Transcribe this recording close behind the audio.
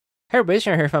Hey everybody,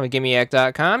 Sharon here from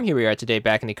VidGamiac.com. Here we are today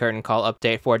back in the curtain call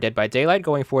update for Dead by Daylight,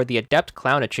 going for the Adept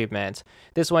Clown achievement.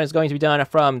 This one is going to be done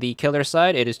from the killer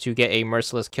side. It is to get a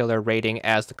merciless killer rating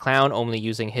as the clown, only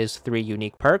using his 3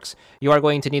 unique perks. You are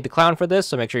going to need the clown for this,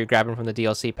 so make sure you grab him from the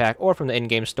DLC pack or from the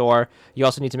in-game store. You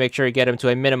also need to make sure you get him to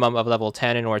a minimum of level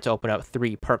 10 in order to open up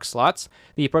 3 perk slots.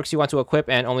 The perks you want to equip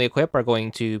and only equip are going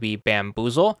to be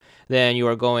Bamboozle. Then you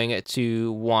are going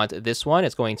to want this one.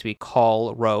 It's going to be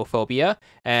Call-Rophobia.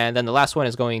 And then the last one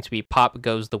is going to be Pop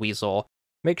Goes the Weasel.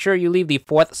 Make sure you leave the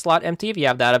 4th slot empty if you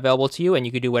have that available to you, and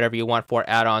you can do whatever you want for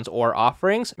add-ons or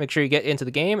offerings. Make sure you get into the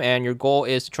game, and your goal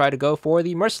is to try to go for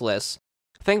the Merciless.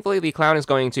 Thankfully, the clown is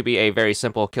going to be a very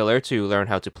simple killer to learn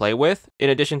how to play with.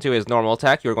 In addition to his normal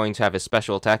attack, you're going to have his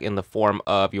special attack in the form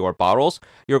of your bottles.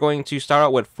 You're going to start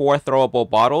out with 4 throwable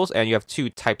bottles, and you have 2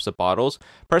 types of bottles.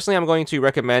 Personally, I'm going to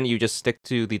recommend you just stick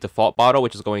to the default bottle,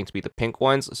 which is going to be the pink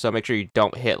ones, so make sure you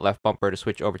don't hit left bumper to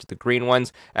switch over to the green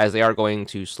ones, as they are going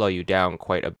to slow you down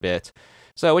quite a bit.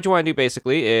 So what you want to do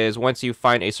basically is once you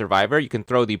find a survivor, you can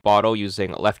throw the bottle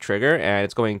using left trigger, and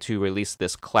it's going to release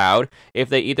this cloud. If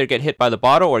they either get hit by the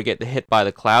bottle or get hit by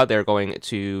the cloud, they're going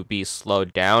to be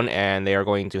slowed down, and they are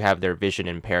going to have their vision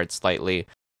impaired slightly.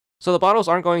 So the bottles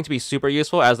aren't going to be super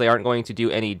useful, as they aren't going to do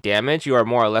any damage. You are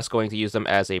more or less going to use them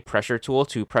as a pressure tool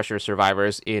to pressure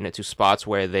survivors into spots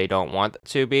where they don't want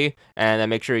to be. And then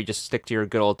make sure you just stick to your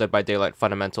good old Dead by Daylight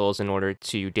fundamentals in order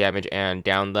to damage and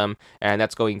down them. And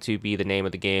that's going to be the name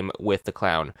of the game with the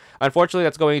clown. Unfortunately,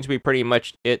 that's going to be pretty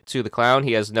much it to the clown.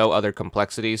 He has no other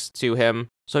complexities to him.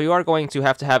 So you are going to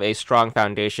have a strong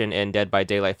foundation in Dead by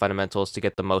Daylight fundamentals to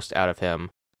get the most out of him.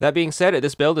 That being said,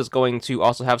 this build is going to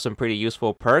also have some pretty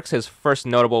useful perks. His first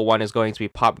notable one is going to be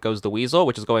Pop Goes the Weasel,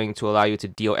 which is going to allow you to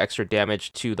deal extra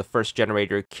damage to the first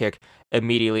generator kick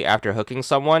immediately after hooking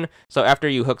someone. So after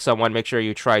you hook someone, make sure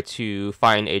you try to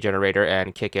find a generator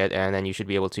and kick it, and then you should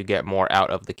be able to get more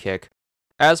out of the kick.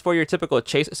 As for your typical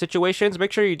chase situations,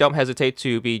 make sure you don't hesitate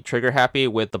to be trigger happy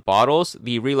with the bottles.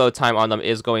 The reload time on them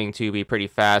is going to be pretty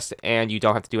fast, and you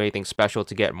don't have to do anything special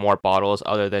to get more bottles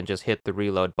other than just hit the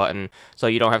reload button. So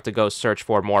you don't have to go search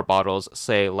for more bottles,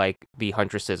 say like the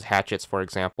Huntress's hatchets, for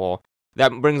example.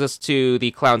 That brings us to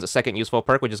the clown's second useful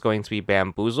perk, which is going to be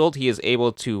Bamboozled. He is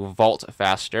able to vault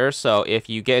faster, so if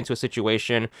you get into a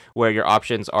situation where your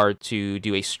options are to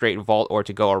do a straight vault or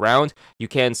to go around, you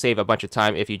can save a bunch of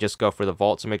time if you just go for the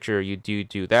vault, so make sure you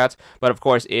do that. But of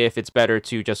course, if it's better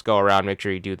to just go around, make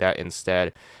sure you do that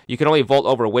instead. You can only vault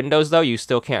over windows, though. You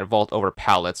still can't vault over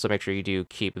pallets, so make sure you do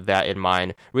keep that in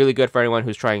mind. Really good for anyone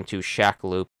who's trying to shack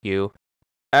loop you.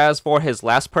 As for his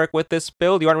last perk with this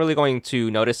build, you aren't really going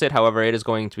to notice it. However, it is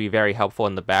going to be very helpful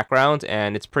in the background,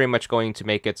 and it's pretty much going to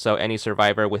make it so any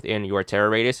survivor within your terror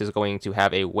radius is going to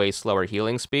have a way slower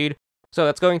healing speed. So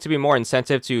that's going to be more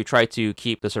incentive to try to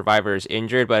keep the survivors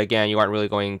injured, but again, you aren't really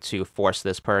going to force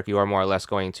this perk. You are more or less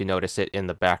going to notice it in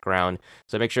the background.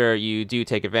 So make sure you do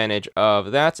take advantage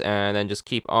of that, and then just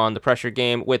keep on the pressure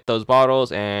game with those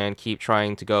bottles, and keep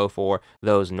trying to go for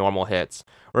those normal hits.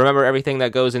 Remember, everything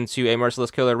that goes into a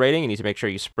merciless killer rating, you need to make sure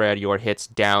you spread your hits,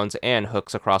 downs, and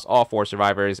hooks across all 4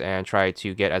 survivors, and try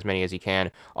to get as many as you can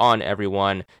on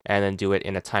everyone, and then do it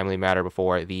in a timely manner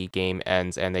before the game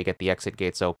ends and they get the exit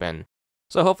gates open.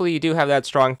 So hopefully you do have that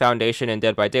strong foundation in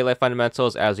Dead by Daylight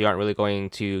fundamentals, as you aren't really going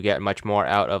to get much more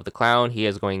out of the clown. He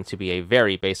is going to be a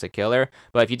very basic killer,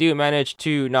 but if you do manage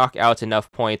to knock out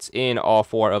enough points in all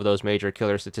 4 of those major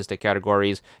killer statistic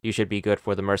categories, you should be good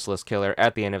for the merciless killer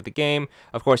at the end of the game.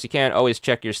 Of course, you can always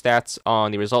check your stats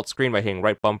on the results screen by hitting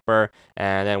right bumper,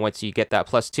 and then once you get that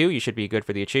 +2, you should be good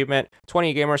for the achievement,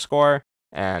 20 gamer score,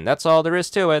 and that's all there is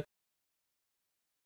to it.